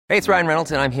Hey, it's Ryan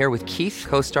Reynolds, and I'm here with Keith,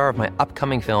 co-star of my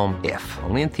upcoming film, If,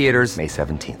 only in theaters May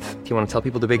 17th. Do you want to tell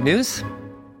people the big news?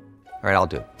 All right,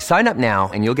 I'll do it. Sign up now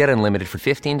and you'll get unlimited for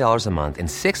 $15 a month and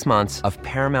 6 months of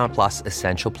Paramount Plus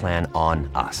Essential Plan on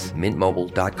us.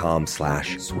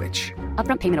 MintMobile.com/switch.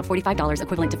 Upfront payment of $45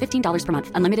 equivalent to $15 per month.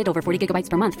 Unlimited over 40 gigabytes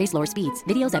per month. Face lower speeds.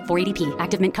 Videos at 480p.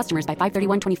 Active Mint customers by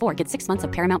 531.24 get 6 months of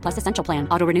Paramount Plus Essential Plan.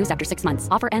 Auto renews after 6 months.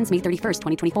 Offer ends May 31st,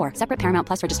 2024. Separate Paramount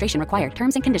Plus registration required.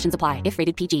 Terms and conditions apply if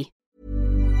rated PG.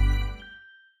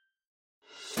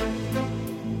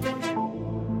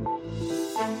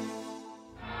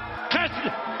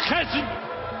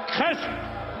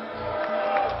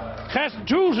 Christian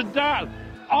Tulsendal,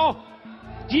 og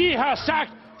de har sagt,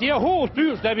 det er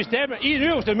hovedstyrelsen, der bestemmer i den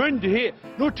øverste myndighed.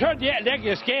 Nu tør jeg lægge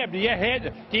jer skabet, jeg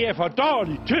havde. Det er for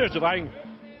dårligt, tøsedreng.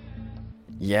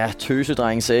 Ja,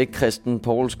 tøsedreng, sagde Christian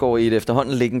Poulsgaard i et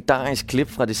efterhånden legendarisk klip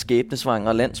fra det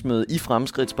skæbnesvangre landsmøde i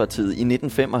Fremskridtspartiet i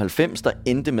 1995, der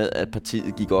endte med, at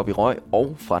partiet gik op i røg,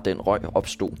 og fra den røg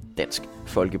opstod Dansk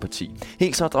Folkeparti.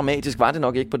 Helt så dramatisk var det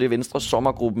nok ikke på det Venstres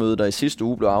sommergruppemøde, der i sidste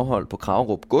uge blev afholdt på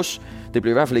Kragerup Gods. Det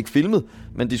blev i hvert fald ikke filmet,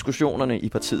 men diskussionerne i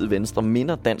partiet Venstre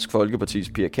minder Dansk Folkepartis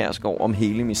Pia Kjærsgaard om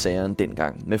hele misæren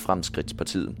dengang med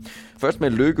Fremskridtspartiet. Først med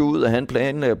Løkke ud af han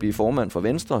planen af at blive formand for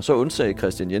Venstre, så undsagde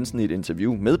Kristian Jensen i et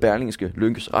interview med Berlingske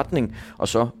Løkkes retning, og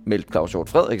så meldte Claus Hjort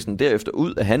Frederiksen derefter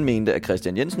ud, at han mente, at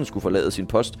Kristian Jensen skulle forlade sin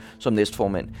post som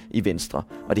næstformand i Venstre.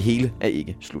 Og det hele er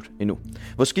ikke slut endnu.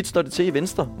 Hvor skidt står det til i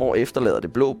Venstre? Hvor efterlader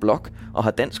det blå blok? Og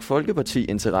har Dansk Folkeparti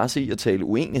interesse i at tale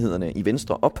uenighederne i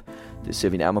Venstre op? Det ser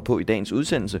vi nærmere på i dagens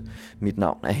udsendelse. Mit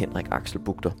navn er Henrik Axel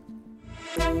Bugter.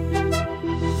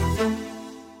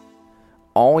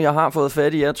 Og jeg har fået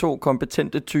fat i jer to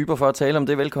kompetente typer for at tale om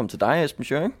det. Velkommen til dig, Esben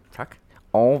Schøring. Tak.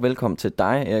 Og velkommen til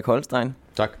dig, Erik Holstein.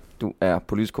 Tak. Du er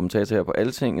politisk kommentator her på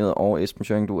Altinget, og Esben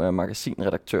Schøring, du er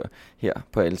magasinredaktør her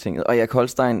på Altinget. Og Erik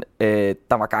Holstein,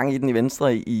 der var gang i den i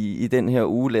Venstre i den her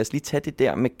uge. Lad os lige tage det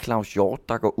der med Claus Hjort,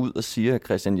 der går ud og siger, at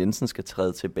Kristian Jensen skal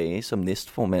træde tilbage som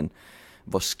næstformand.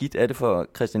 Hvor skidt er det for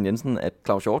Kristian Jensen, at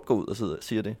Claus Hjort går ud og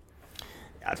siger det?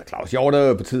 Altså, Claus Hjort er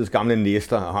jo partiets gamle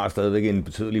næster og har stadigvæk en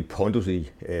betydelig pondus i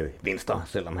Venstre,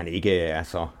 selvom han ikke er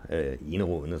så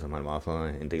enerådende, som han var for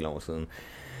en del år siden.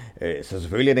 Så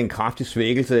selvfølgelig er det en kraftig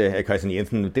svækkelse af Kristian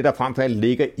Jensen. Det, der frem for alt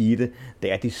ligger i det, det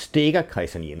er, at de stikker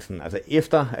Kristian Jensen. Altså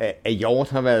efter at Hjort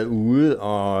har været ude,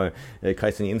 og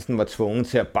Kristian Jensen var tvunget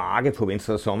til at bakke på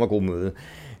Venstres sommergruppemøde,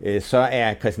 så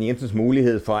er Kristian Jensens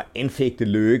mulighed for at anfægte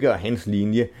Løkke og hans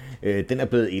linje, den er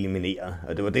blevet elimineret.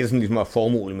 Og det var det, som ligesom var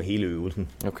formålet med hele øvelsen.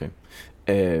 Okay.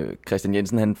 Kristian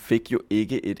Jensen, han fik jo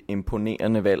ikke et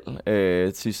imponerende valg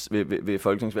ved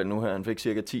folketingsvalg nu her. Han fik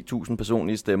cirka 10.000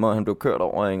 personlige stemmer, og han blev kørt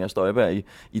over af Inger Støjberg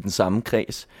i den samme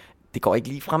kreds. Det går ikke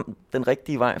lige frem den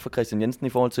rigtige vej for Kristian Jensen i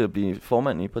forhold til at blive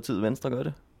formand i partiet Venstre, gør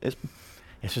det, Esben?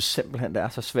 Jeg synes simpelthen, det er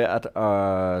så svært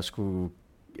at skulle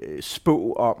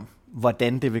spå om,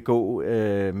 hvordan det vil gå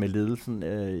med ledelsen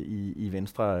i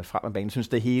Venstre frem af banen. Jeg synes,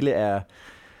 det hele er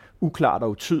uklart og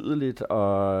utydeligt,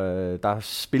 og der er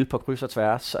spil på kryds og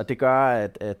tværs, og det gør,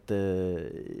 at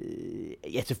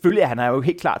ja, selvfølgelig, han er jo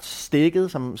helt klart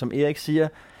stikket, som Erik siger,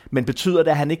 men betyder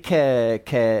det, at han ikke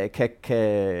kan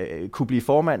kunne blive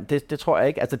formand? Det tror jeg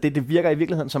ikke. Altså, det virker i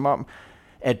virkeligheden som om,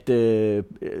 at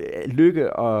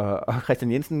Løkke og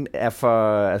Kristian Jensen er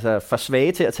for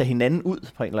svage til at tage hinanden ud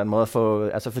på en eller anden måde. For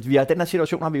den her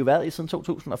situation har vi jo været i siden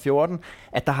 2014,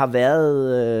 at der har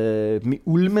været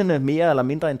ulmende, mere eller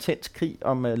mindre intens krig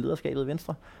om lederskabet i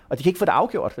Venstre. Og de kan ikke få det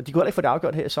afgjort. De kunne heller ikke få det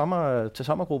afgjort her til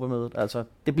sommergruppemødet. Altså,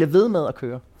 det bliver ved med at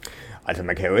køre. Altså,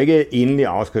 man kan jo ikke endelig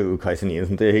afskrive Kristian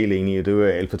Jensen. Det er helt enig i. Det er jo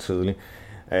alt for tidligt.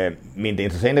 Men det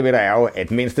interessante ved det er jo,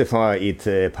 at mens det for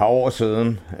et par år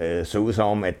siden så ud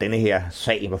som, at denne her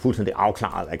sag var fuldstændig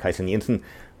afklaret, at Kristian Jensen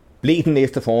blev den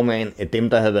næste formand, at dem,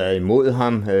 der havde været imod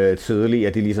ham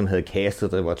tidligere, de ligesom havde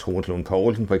kastet. Det var Troels Lund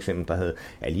Poulsen for eksempel, der havde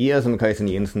allieret sig med Kristian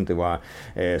Jensen. Det var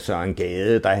Søren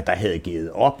Gade, der havde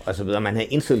givet op og så videre. Man havde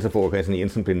indstillet sig på, at Kristian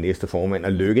Jensen blev den næste formand,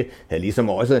 og Løkke havde ligesom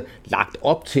også lagt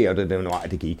op til, at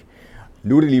det gik.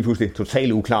 Nu er det lige pludselig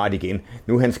totalt uklart igen.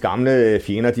 Nu er hans gamle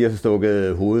fjender, de har så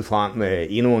stukket hovedet frem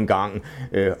endnu en gang,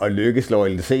 og Løkkes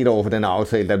loyalitet over for den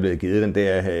aftale, der er blevet givet,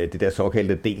 det der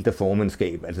såkaldte delte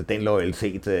formandskab, altså den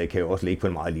loyalitet kan jo også ligge på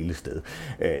et meget lille sted.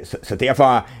 Så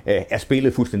derfor er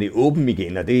spillet fuldstændig åben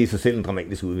igen, og det er i sig selv en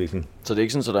dramatisk udvikling. Så det er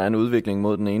ikke sådan, at der er en udvikling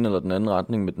mod den ene eller den anden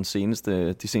retning med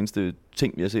de seneste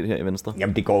ting, vi har set her i Venstre?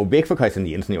 Jamen, det går jo væk fra Kristian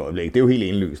Jensen i øjeblikket. Det er jo helt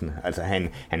indlysende. Altså,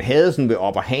 han havde sådan ved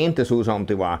upper hand, det så ud som,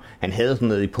 han havde sådan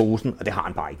noget i posen, og det har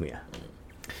han bare ikke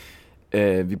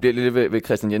mere. Vi bliver lidt ved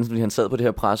Kristian Jensen, fordi han sad på det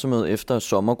her pressemøde efter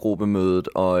sommergruppemødet,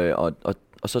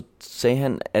 og og så sagde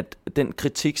han, at den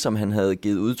kritik, som han havde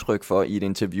givet udtryk for i et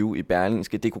interview i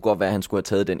Berlingske, det kunne godt være, at han skulle have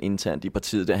taget den internt i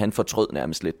partiet. Han fortrød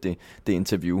nærmest lidt det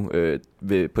interview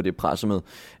på det pressemøde.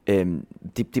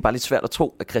 Det er bare lidt svært at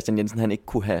tro, at Kristian Jensen han ikke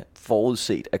kunne have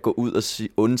forudset at gå ud og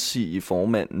undsige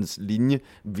formandens linje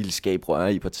ville skabe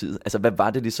røre i partiet. Altså, hvad var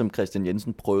det ligesom Kristian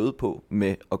Jensen prøvede på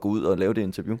med at gå ud og lave det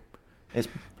interview?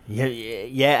 Esben?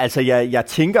 Ja, altså jeg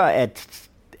tænker,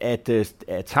 at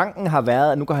tanken har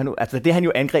været, at nu går han altså det han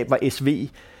jo angreb var SV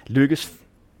Lykkes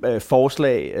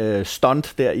forslag,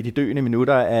 stunt der i de døende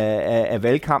minutter af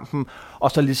valgkampen,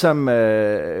 og så ligesom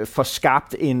få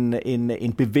skabt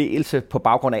en bevægelse på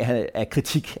baggrund af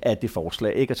kritik af det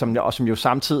forslag, ikke? Som jo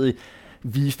samtidig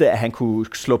viste, at han kunne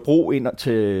slå bro ind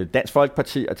til Dansk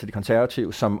Folkeparti og til de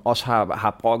konservative, som også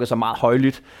har brokket sig meget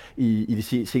højlydt i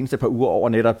de seneste par uger over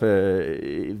netop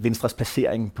Venstres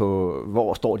placering på,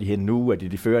 hvor står de henne nu? Er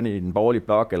de førende i den borgerlige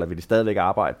blok, eller vil de stadigvæk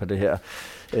arbejde på det her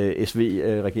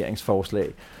SV-regeringsforslag?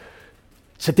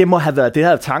 Så det må have været det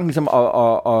her tanken, ligesom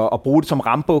at bruge det som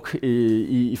rambuk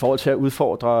i forhold til at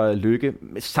udfordre Løkke.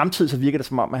 Samtidig så virker det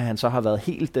som om, at han så har været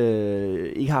helt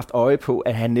ikke haft øje på,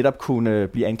 at han netop kunne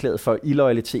blive anklaget for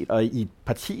illoyalitet. Og i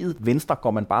partiet Venstre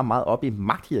går man bare meget op i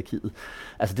magthierarkiet.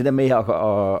 Altså det der med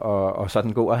at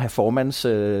sådan gå og have formands,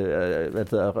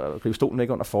 rive stolen væk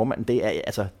under formanden, det er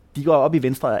altså, de går op i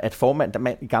Venstre, at formand,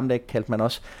 i gamle dage kaldte man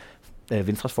også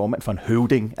Venstres formand for en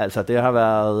høvding. Altså det har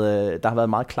været, der har været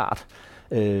meget klart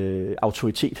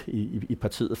autoritet i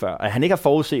partiet før. Og han ikke har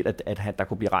forudset, at der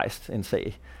kunne blive rejst en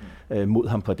sag mod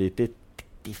ham på det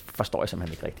forstår jeg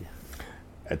simpelthen ikke rigtigt.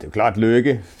 Ja, det er jo klart,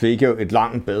 Løkke fik jo et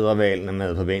langt bedre valg, end man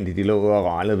havde forventet. De lå og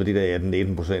rallede på de der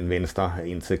 18-19% Venstre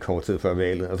indtil kort tid før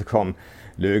valget. Og så kom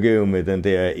Løkke jo med den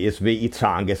der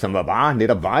SV-tanke, som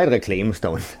netop var et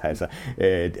reklamestunt.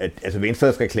 Altså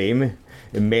Venstres reklame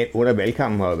men under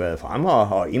valgkampen har været fremme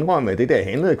og indrømme, at det der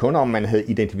handlede kun om, at man havde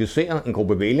identificeret en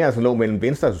gruppe vælgere, som lå mellem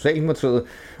Venstre og Socialdemokratiet,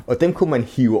 og dem kunne man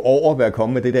hive over ved at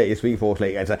komme med det der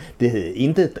SV-forslag. Altså, det havde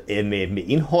intet med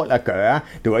indhold at gøre.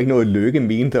 Det var ikke noget Løkke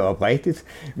mente oprigtigt,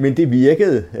 men det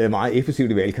virkede meget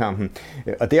effektivt i valgkampen.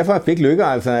 Og derfor fik Løkke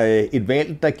altså et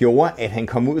valg, der gjorde, at han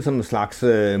kom ud som en slags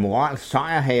moralsk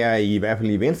sejrherre, i hvert fald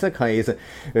i venstrekredse.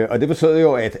 Og det betød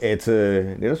jo, at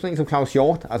netop sådan en som Claus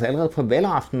Hjort, altså allerede fra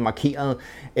valgaften markerede,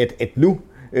 at nu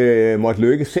måtte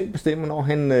Løkke selv bestemme, når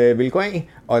han ville gå af,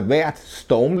 og et hvert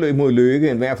stormløb mod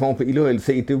Løkke, en hver form for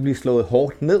illoyalitet, det vil blive slået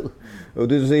hårdt ned. Og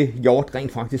det vil sige, Hjort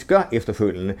rent faktisk gør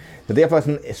efterfølgende. Så derfor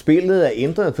sådan, spillet er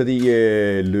ændret, fordi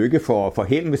Løkke får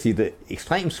held med sit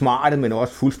ekstremt smarte, men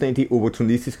også fuldstændig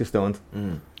opportunistiske stunt.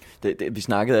 Vi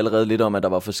snakkede allerede lidt om, at der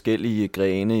var forskellige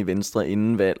grene i Venstre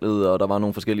inden valget, og der var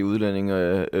nogle forskellige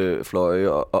udlændingefløje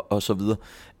og så videre.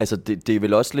 Altså det er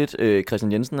vel også lidt,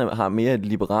 Kristian Jensen har mere et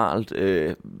liberalt,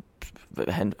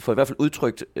 han får i hvert fald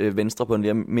udtrykt Venstre på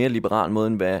en mere liberal måde,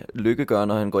 end hvad Løkke gør,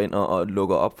 når han går ind og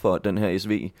lukker op for den her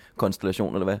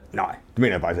SV-konstellation, eller hvad? Nej, det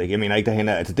mener jeg faktisk ikke. Jeg mener ikke,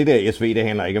 det der SV, det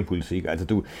handler ikke om politik. Altså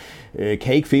du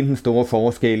kan ikke finde en stor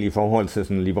forskel i forhold til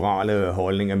sådan liberale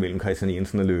holdninger mellem Kristian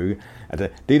Jensen og Løkke. Altså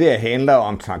det der handler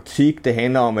om taktik, det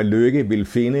handler om, at Løkke vil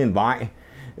finde en vej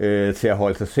til at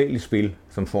holde sig selv i spil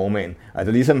som formand.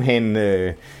 Altså ligesom han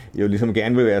jo ligesom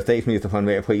gerne vil være statsminister for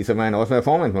enhver pris, så må han også være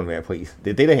formand for enhver pris.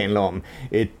 Det er det, det handler om.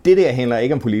 Det der handler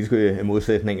ikke om politiske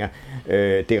modsætninger.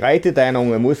 Det er rigtigt, der er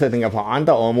nogle modsætninger på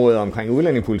andre områder omkring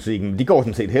udlændingepolitikken. De går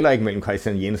sådan set heller ikke mellem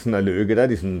Kristian Jensen og Løkke. Der er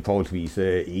de sådan forholdsvis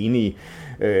enige.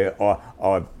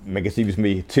 Og man kan sige, hvis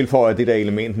vi tilføjer det der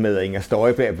element med, at Inger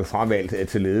Støjberg blev fravalgt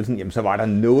til ledelsen, jamen så var der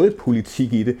noget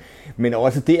politik i det. Men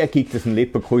også der gik det sådan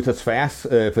lidt på kryds og tværs,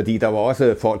 fordi der var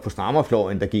også folk på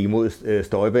strammerfløjen, der gik imod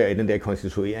Støjberg i den der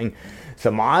konstituering.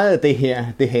 Så meget af det her,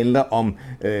 det handler om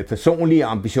personlige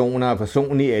ambitioner og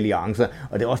personlige alliancer,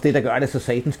 og det er også det, der gør det så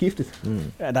satans skiftet.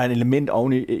 Ja, der er en element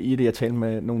oven i det, jeg talte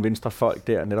med nogle venstrefolk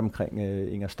der, netop omkring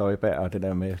Inger Støjberg, og det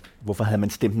der med, hvorfor havde man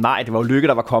stemt nej? Det var jo Løkke,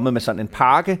 der var kommet med sådan en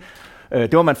pakke.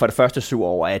 Det var man for det første sur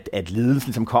over, at ledelsen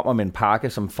ligesom kommer med en pakke,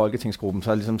 som folketingsgruppen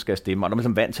så ligesom skal stemme, og der er man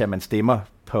ligesom vant til, at man stemmer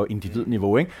på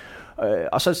individniveau, ikke?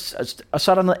 Og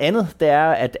så er der noget andet, det er,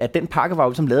 at den pakke var jo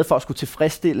ligesom lavet for at skulle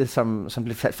tilfredsstille, som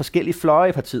blev forskellige fløje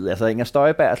i partiet. Altså Inger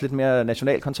Støjbergs lidt mere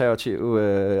nationalkonservativ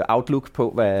outlook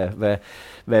på,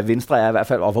 hvad Venstre er i hvert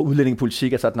fald, og hvor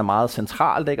udlændingepolitik er sådan er meget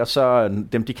centralt, ikke? Og så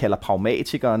dem, de kalder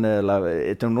pragmatikerne, eller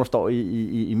dem, der står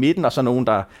i midten, og så nogen,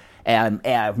 der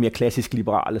er mere klassisk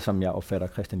liberale, som jeg opfatter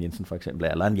Kristian Jensen for eksempel,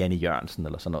 eller en Janne Jørgensen,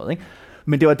 eller sådan noget, ikke?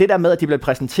 Men det var det der med, at de blev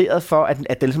præsenteret for,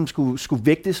 at det ligesom skulle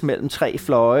vægtes mellem tre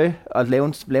fløje og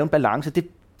lave en balance.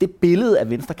 det billede af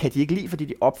Venstre kan de ikke lide, fordi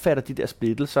de opfatter de der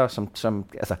splittelser som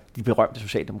altså de berømte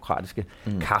socialdemokratiske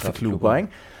kaffeklubber, ikke?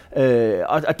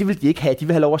 Og det vil de ikke have. De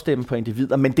vil have lov at stemme på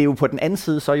individer, men det er jo på den anden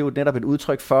side, så er jo netop et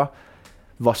udtryk for,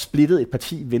 hvor splittet et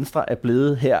parti Venstre er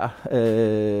blevet her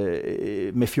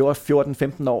med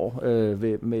 14-15 år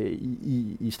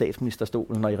i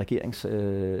statsministerstolen og i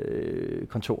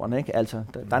regeringskontorerne. Ikke? Altså,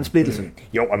 der er en splittelse.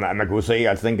 Jo, og man kunne se,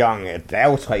 altså dengang, at der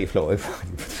er jo 3 fløje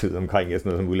omkring sådan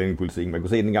noget som udlændingepolitik. Man kunne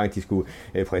se, at dengang de skulle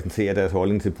præsentere deres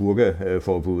holdning til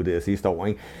burkaforbuddet der sidste år.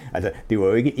 Ikke? Altså, det var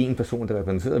jo ikke én person, der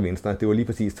repræsenterede Venstre. Det var lige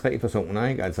præcis 3 personer.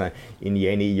 Ikke? Altså, en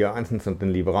Jan E. Jørgensen som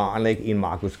den liberale, ikke? En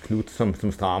Markus Knudt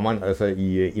som strammeren, altså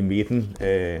i midten,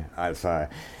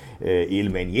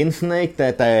 Ellemann Jensen, ikke,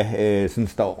 der sådan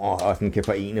står og sådan kan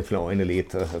forene fløjene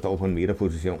lidt og står på en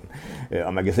midterposition.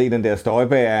 Og man kan se den der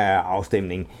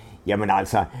Støjberg-afstemning. Jamen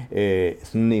altså,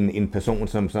 sådan en person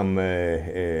som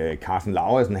Carsten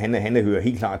Lauritsen, han hører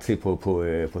helt klart til på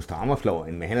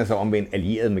strammerfløjen, men han er så omvendt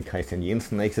allieret med Christian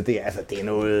Jensen, ikke? Så det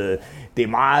er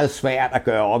meget svært at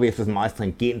gøre op efter sådan meget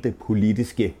stringente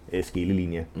politiske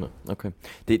skillelinjer. Okay.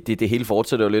 Det hele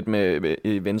fortsætter jo lidt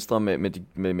med Venstre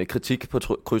med kritik på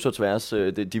kryds og tværs.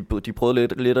 De prøvede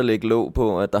lidt at lægge låg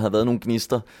på, at der havde været nogle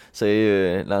gnister,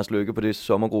 sagde Lars Løkke på det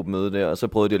sommergruppemøde der, og så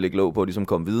prøvede de at lægge låg på, at de som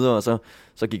kom videre, og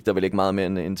så gik der vel ikke meget mere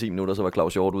end 10 minutter, så var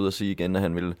Claus Hjort ude at sige igen, at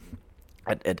han ville,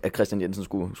 at Christian Jensen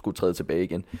skulle træde tilbage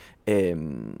igen.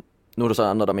 Nu er der så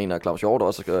andre, der mener, at Claus Hjort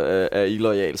også er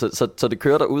illoyal, så det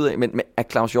kører derudad. Men er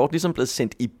Claus Hjort ligesom blevet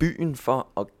sendt i byen for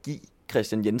at give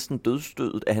Christian Jensen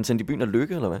dødsstødet? Er han sendt i byen af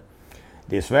Løkke, eller hvad?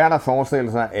 Det er svært at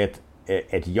forestille sig,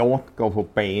 at Hjort går på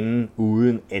banen,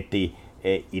 uden at det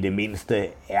i det mindste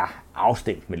er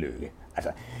afstemt med Løkke. Altså,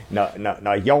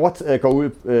 når Hjort går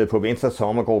ud på Venstres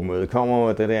sommergruppemøde,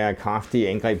 kommer det der kraftige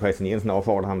angreb på Christian Jensen og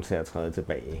opfordrer ham til at træde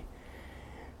tilbage.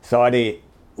 Så er det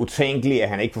utænkeligt, at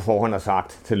han ikke på forhånd har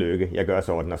sagt til Løkke, jeg gør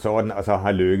sådan, og så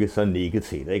har Løkke så nikket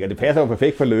til det. Ikke? Og det passer jo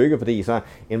perfekt for Løkke, fordi så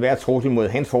enhver trussel mod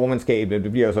hans formandskab,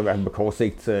 det bliver jo så i hvert fald på kort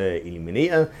sigt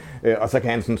elimineret, og så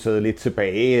kan han sådan sidde lidt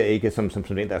tilbage, ikke? Som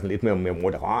den, der er sådan lidt mere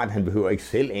moderat. Han behøver ikke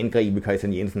selv angribe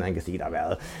Christian Jensen, han kan sige,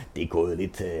 det er gået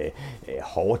lidt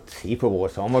hårdt til på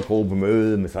vores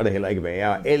sommergruppemøde, men så er det heller ikke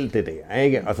værre, alt det der,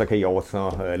 ikke? Og så kan Hjort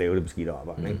så lave det beskidte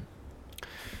arbejde.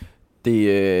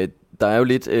 Ikke? Der er jo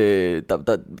lidt,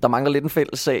 der mangler lidt en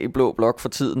fælles sag i Blå Blok for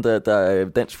tiden, der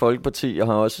Dansk Folkeparti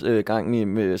har også gang i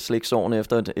med slægtsårene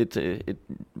efter et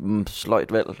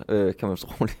sløjt valg, kan man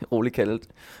roligt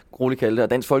kalde det. Og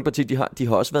Dansk Folkeparti, de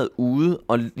har også været ude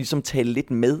og ligesom tale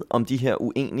lidt med om de her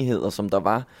uenigheder, som der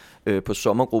var på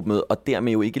sommergruppemødet, og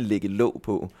dermed jo ikke lægge låg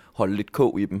på, holde lidt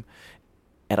kog i dem.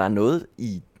 Er der noget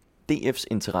i DF's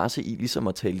interesse i ligesom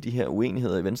at tale de her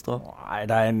uenigheder i Venstre? Nej,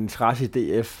 der er en interesse i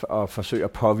DF at forsøge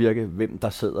at påvirke, hvem der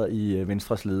sidder i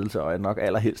Venstres ledelse, og nok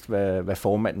allerhelst, hvad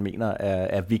formanden mener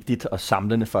er vigtigt og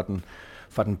samlende for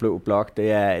den blå blok.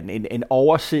 Det er en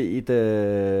overset,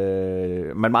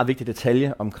 men meget vigtig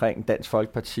detalje omkring Dansk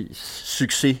Folkepartis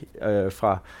succes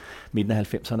fra midten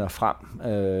af 90'erne og frem,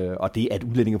 og det, at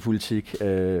udlændingepolitik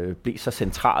blev så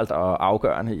centralt og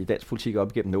afgørende i dansk politik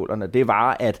op igennem nålerne, det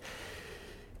var,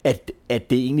 at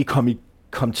det egentlig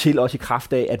kom til også i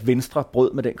kraft af, at Venstre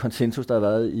brød med den konsensus, der har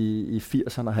været i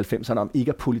 80'erne og 90'erne om ikke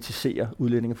at politisere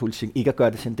udlændingepolitik, ikke at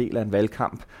gøre det til en del af en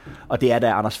valgkamp. Og det er,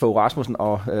 da Anders Fogh Rasmussen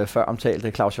og før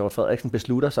omtalte Claus Hjort Frederiksen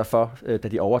beslutter sig for, da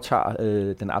de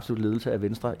overtager den absolutte ledelse af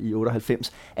Venstre i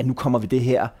 98, at nu kommer vi det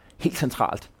her helt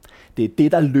centralt. Det er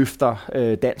det, der løfter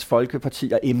Dansk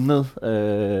Folkeparti og emnet,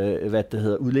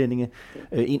 udlændinge,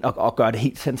 ind og gør det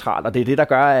helt centralt. Og det er det, der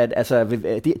gør, at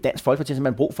Dansk Folkeparti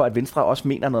simpelthen brug for, at Venstre også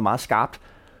mener noget meget skarpt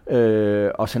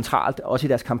og centralt, også i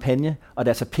deres kampagne og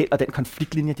deres appel og den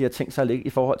konfliktlinje, de har tænkt sig at lægge i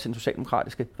forhold til den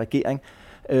socialdemokratiske regering.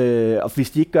 Og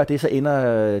hvis de ikke gør det, så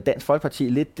ender Dansk Folkeparti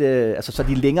lidt, så er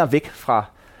de længere væk fra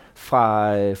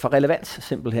relevans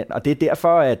simpelthen. Og det er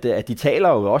derfor, at de taler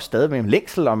jo også stadig med en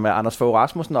længsel om Anders Fogh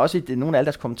Rasmussen, også i nogle af alle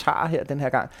deres kommentarer her den her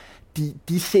gang.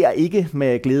 De ser ikke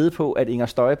med glæde på, at Inger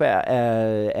Støjberg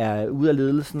er ude af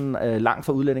ledelsen, langt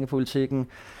fra udlændingepolitikken.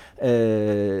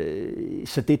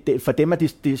 Så for dem, mener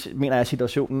jeg, at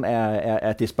situationen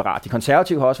er desperat. De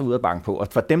konservative har også været ude at banke på, og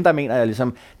for dem, der mener jeg,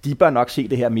 ligesom, de bør nok se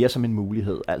det her mere som en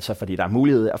mulighed, altså fordi der er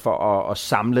mulighed for at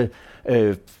samle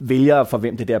vælgere, for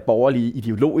hvem det der borgerlige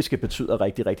ideologiske betyder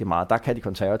rigtig, rigtig meget. Der kan de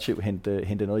konservative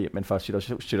hente noget hjem, men for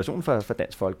situationen for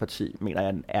Dansk Folkeparti, mener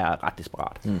jeg, er ret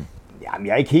desperat. Jamen,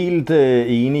 jeg er ikke helt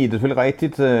enig. Det er selvfølgelig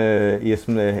rigtigt,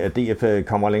 Esben, at DF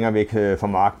kommer længere væk fra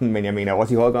magten, men jeg mener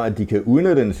også i høj grad, at de kan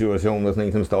udnytte den situation, når sådan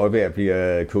en som Støjberg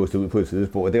bliver kostet ud på et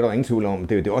sidespor. Det er der ingen tvivl om.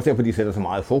 Det er også derfor, de sætter så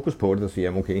meget fokus på det, og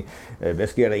siger, okay, hvad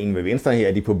sker der egentlig med Venstre her?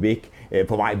 Er de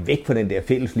på vej væk fra den der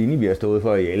fælles linje, vi har stået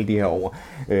for i alle de her år?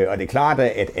 Og det er klart,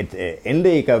 at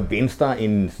anlægger Venstre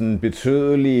en sådan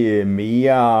betydelig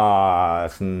mere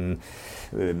sådan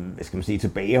hvad skal man sige,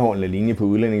 tilbageholdende linje på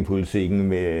udlændingepolitikken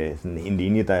med sådan en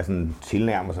linje, der sådan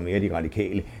tilnærmer sig mere de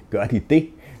radikale. Gør de det,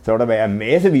 så vil der være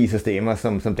massevis af stemmer,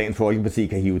 som Dansk Folkeparti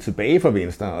kan hive tilbage fra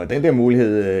Venstre, og den der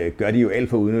mulighed gør de jo alt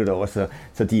for at udnytte også.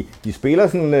 Så de spiller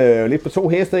sådan lidt på to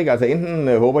heste, ikke? Altså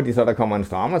enten håber de så, der kommer en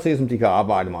strammer til, som de kan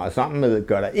arbejde meget sammen med.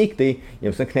 Gør der ikke det,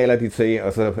 jamen så knalder de til,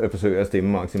 og så forsøger at stemme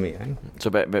maksimere. Ikke? Så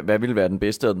hvad ville være den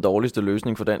bedste og den dårligste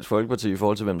løsning for Dansk Folkeparti i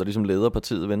forhold til, hvem der ligesom leder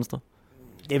partiet Venstre?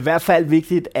 Det er i hvert fald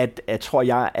vigtigt, tror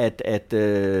jeg, at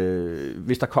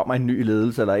hvis der kommer en ny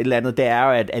ledelse eller et eller andet, det er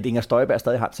jo, at Inger Støjberg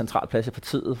stadig har en central plads i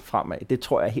partiet fremad. Det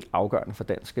tror jeg er helt afgørende for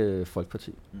Dansk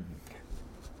Folkeparti.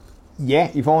 Ja,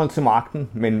 i forhold til magten,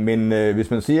 men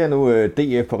hvis man siger nu,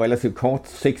 DF på relativt kort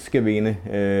sigt skal vinde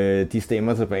de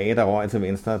stemmer tilbage, der røg til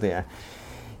venstre der,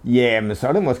 jamen, så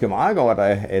er det måske meget godt,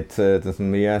 at den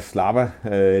sådan mere slapper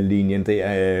linjen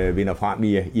der vinder frem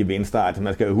i Venstre. Altså,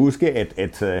 man skal jo huske,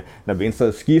 at når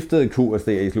Venstre skiftede kurs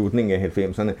der i slutningen af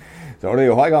 90'erne, så var det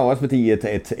jo i høj grad også fordi,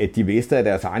 at de vidste, at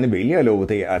deres egne vælgere lå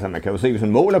der. Altså, man kan jo se, hvis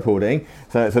man måler på det, ikke?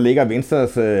 Så ligger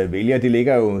Venstres vælgere, de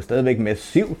ligger jo stadigvæk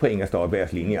massivt på Inger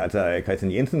Støjbergs linje. Altså,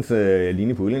 Kristian Jensens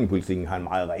linje på udlændingepolitikken har en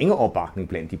meget ringe opbakning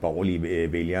blandt de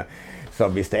borgerlige vælgere. Så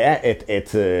hvis det er,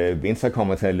 at Venstre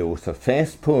kommer til at låse sig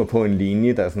fast på en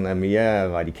linje, der sådan er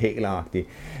mere radikalagtig,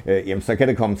 jamen så kan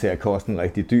det komme til at koste en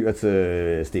rigtig dyrt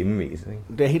stemmevis.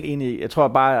 Det er helt enig i. Jeg tror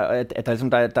bare, at der, ligesom,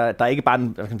 der er ikke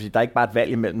bare der er ikke bare et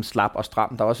valg imellem slap og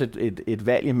stram. Der er også et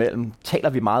valg imellem, taler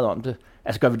vi meget om det?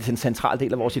 Altså gør vi det til en central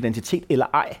del af vores identitet eller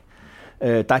ej?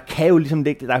 Der kan jo ligesom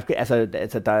ligge,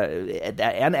 der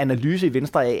er en analyse i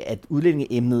Venstre af, at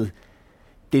udlændingeemnet,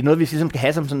 det er noget, vi ligesom skal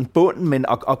have som sådan en bund, men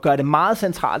at gøre det meget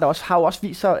centralt, har jo også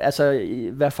vist sig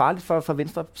være farligt for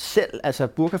Venstre selv. Altså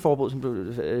burkaforbud, som du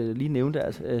lige nævnte,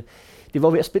 det var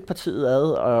ved at splitte partiet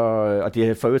ad, og det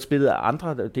har for øvrigt splittet af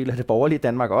andre dele af det borgerlige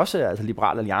Danmark også. Altså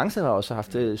Liberal Alliance har også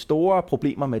haft store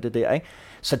problemer med det der, ikke?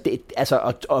 Så det,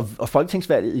 og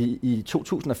folketingsvalget i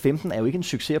 2015 er jo ikke en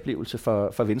succesoplevelse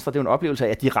for Venstre. Det er jo en oplevelse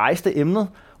af, at de rejste emnet,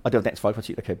 og det var Dansk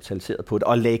Folkeparti, der kapitaliserede på det,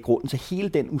 og lagde grunden til hele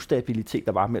den ustabilitet,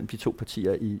 der var mellem de to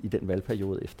partier i den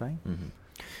valgperiode efter. Ikke? Mm-hmm.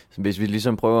 Så hvis vi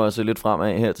ligesom prøver at se lidt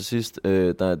fremad her til sidst,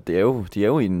 de er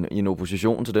jo i en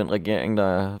opposition til den regering,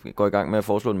 der går i gang med at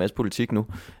foreslå en masse politik nu,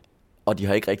 og de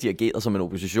har ikke rigtig ageret som en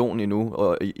opposition endnu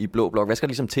og i blå blok. Hvad skal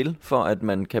ligesom til, for at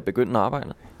man kan begynde at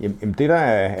arbejde? Jamen det, der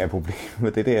er problemet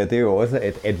med det der, det er jo også,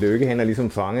 at Løkke, han er ligesom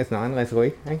fanget sin egen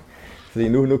retorik, ikke? Fordi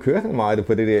nu kører han meget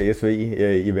på det der SV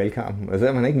i valgkampen, og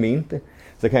selvom han ikke mente det,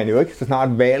 så kan han jo ikke, så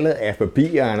snart valget er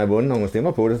forbi, og han har vundet nogle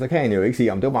stemmer på det, så kan han jo ikke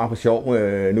sige, det var bare for sjov,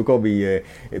 nu går vi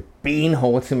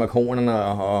benhårdt til makronerne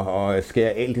og skærer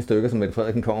alt de stykker, som Mette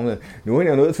Frederiksen kommer med. Nu er han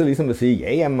jo nødt til ligesom at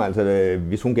sige,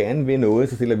 hvis hun gerne vil noget,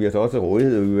 så stiller vi os også til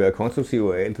rådighed, og vi er konstruktive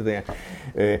og alt det der.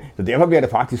 Så derfor bliver det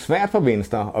faktisk svært for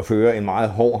Venstre at føre en meget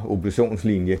hård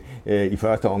oppositionslinje i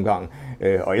første omgang.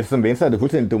 Og eftersom Venstre er det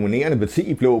fuldstændig dominerende parti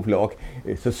i blå blok,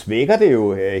 så svækker det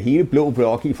jo hele blå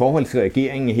blok i forhold til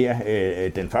regeringen her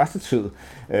den første tid.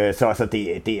 Så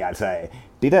det er altså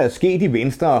det, der er sket i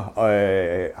Venstre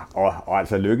og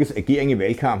altså Løkkes agering i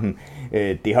valgkampen,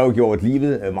 det har jo gjort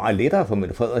livet meget lettere for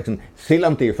Mette Frederiksen,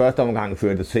 selvom det i første omgang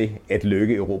førte til, at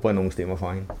Løkke erobrede nogle stemmer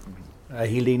fra hende. Jeg er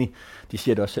helt enig. De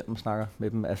siger det også selv, når man snakker med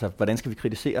dem. Altså, hvordan skal vi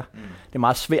kritisere? Det er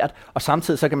meget svært. Og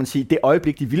samtidig så kan man sige, at det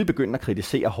øjeblik, de ville begynde at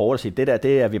kritisere hårdt og sige,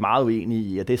 det er vi meget uenige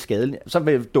i, og det er skadeligt.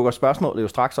 Så dukker spørgsmålet jo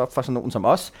straks op for sådan nogen som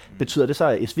os. Betyder det så,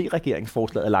 at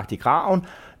SV-regeringsforslaget er lagt i graven?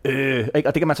 Og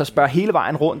det kan man så spørge hele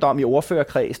vejen rundt om i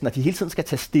ordførerkredsen, og de hele tiden skal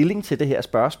tage stilling til det her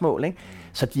spørgsmål. Ikke?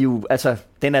 Så de jo, altså,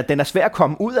 den er svær at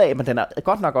komme ud af, men den er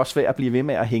godt nok også svær at blive ved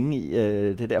med at hænge i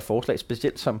det der forslag,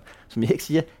 specielt som jeg ikke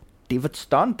siger, det var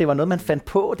stunt, det var noget, man fandt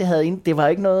på, det var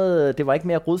ikke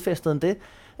mere rodfæstet end det.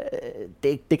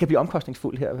 Det kan blive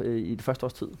omkostningsfuldt her i det første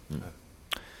års tid.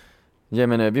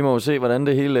 Jamen, vi må jo se, hvordan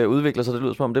det hele udvikler sig. Det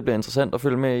lyder som om, det bliver interessant at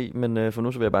følge med i, men for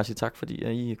nu så vil jeg bare sige tak, fordi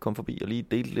I kom forbi og lige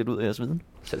delte lidt ud af jeres viden.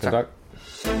 Selv tak.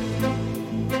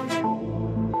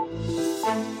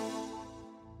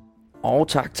 Og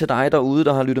tak til dig derude,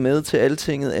 der har lyttet med til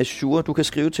Altinget Azure. Du kan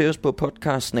skrive til os på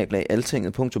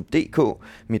podcast@altinget.dk.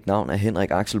 Mit navn er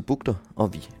Henrik Axel Bugter,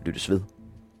 og vi lyttes ved.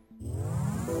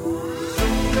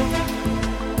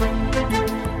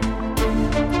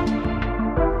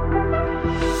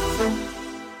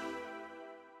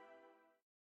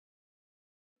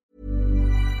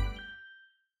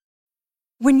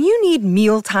 When you need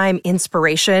mealtime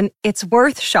inspiration, it's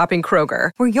worth shopping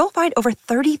Kroger, where you'll find over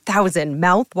 30,000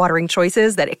 mouth-watering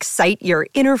choices that excite your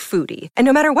inner foodie. And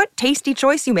no matter what tasty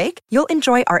choice you make, you'll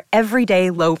enjoy our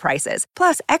everyday low prices,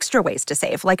 plus extra ways to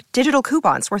save, like digital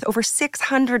coupons worth over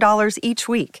 $600 each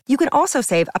week. You can also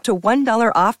save up to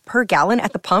 $1 off per gallon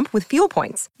at the pump with fuel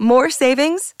points. More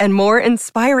savings and more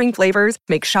inspiring flavors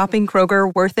make shopping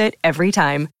Kroger worth it every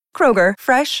time. Kroger,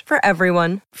 fresh for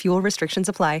everyone. Fuel restrictions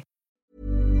apply.